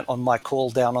in that on my call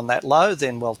down on that low,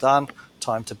 then well done.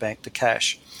 Time to bank the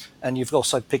cash. And you've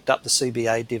also picked up the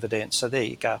CBA dividend. So there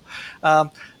you go.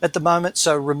 At the moment,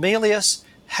 so Ramelius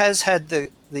has had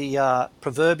the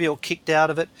proverbial kicked out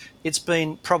of it. It's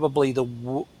been probably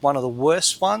one of the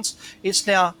worst ones. It's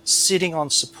now sitting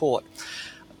on support.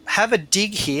 Have a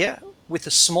dig here with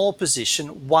a small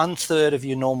position, 1/3 of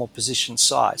your normal position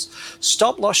size.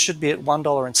 Stop loss should be at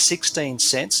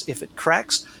 $1.16. If it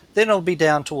cracks, then it'll be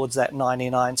down towards that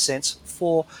 99 cents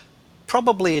for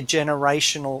probably a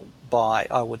generational buy,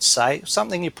 I would say.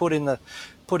 Something you put in the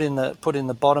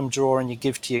bottom drawer and you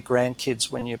give to your grandkids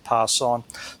when you pass on.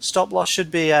 Stop loss should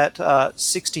be at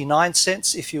 69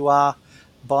 cents if you are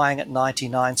buying at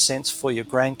 99 cents for your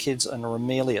grandkids and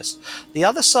Ramelius. The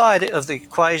other side of the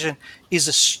equation is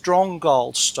a strong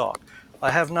gold stock.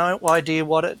 I have no idea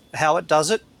how it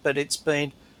does it, but it's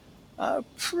been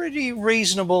pretty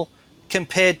reasonable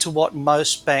compared to what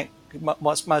most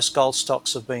gold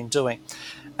stocks have been doing.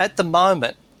 At the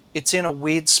moment, it's in a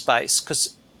weird space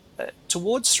because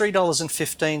towards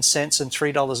 $3.15 and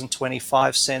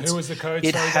 $3.25. Who was the code?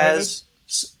 It sorry, has.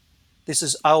 This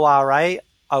is Aurora,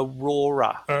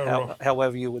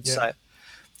 however you would say it.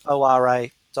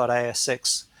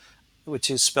 Ora.asx, which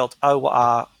is spelled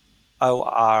ORORA.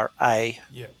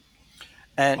 Yeah.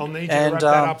 And, I'll need you to wrap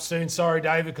that up soon. Sorry,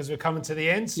 David, because we're coming to the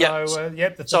end. So,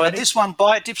 so at this one,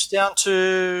 buy it dips down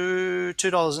to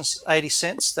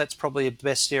 $2.80. That's probably the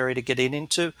best area to get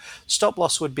into. Stop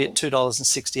loss would be at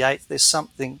 $2.68. There's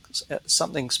something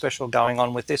special going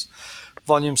on with this.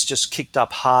 Volumes just kicked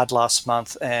up hard last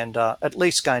month and at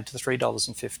least going to the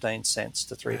 $3.15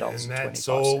 to $3.25. And that's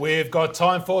all we've got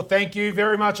time for. Thank you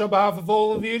very much on behalf of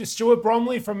all of you to Stuart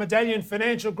Bromley from Medallion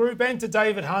Financial Group and to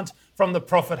David Hunt from the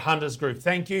Profit Hunters Group.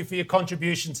 Thank you for your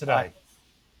contribution today.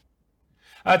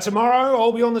 Tomorrow,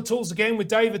 I'll be on the tools again with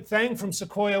David Thang from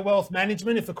Sequoia Wealth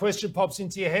Management. If a question pops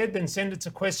into your head, then send it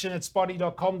to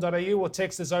question@spotee.com.au or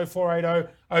text us 0480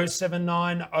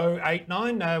 079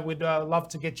 089. We'd love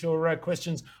to get your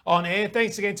questions on air.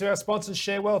 Thanks again to our sponsors,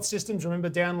 Share Wealth Systems.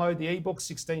 Remember, download the ebook,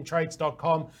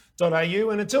 16trades.com.au.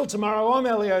 And until tomorrow, I'm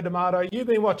Elio D'Amato. You've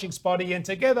been watching Spotee, and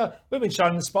together we've been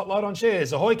shining the spotlight on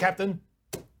shares. Ahoy, Captain.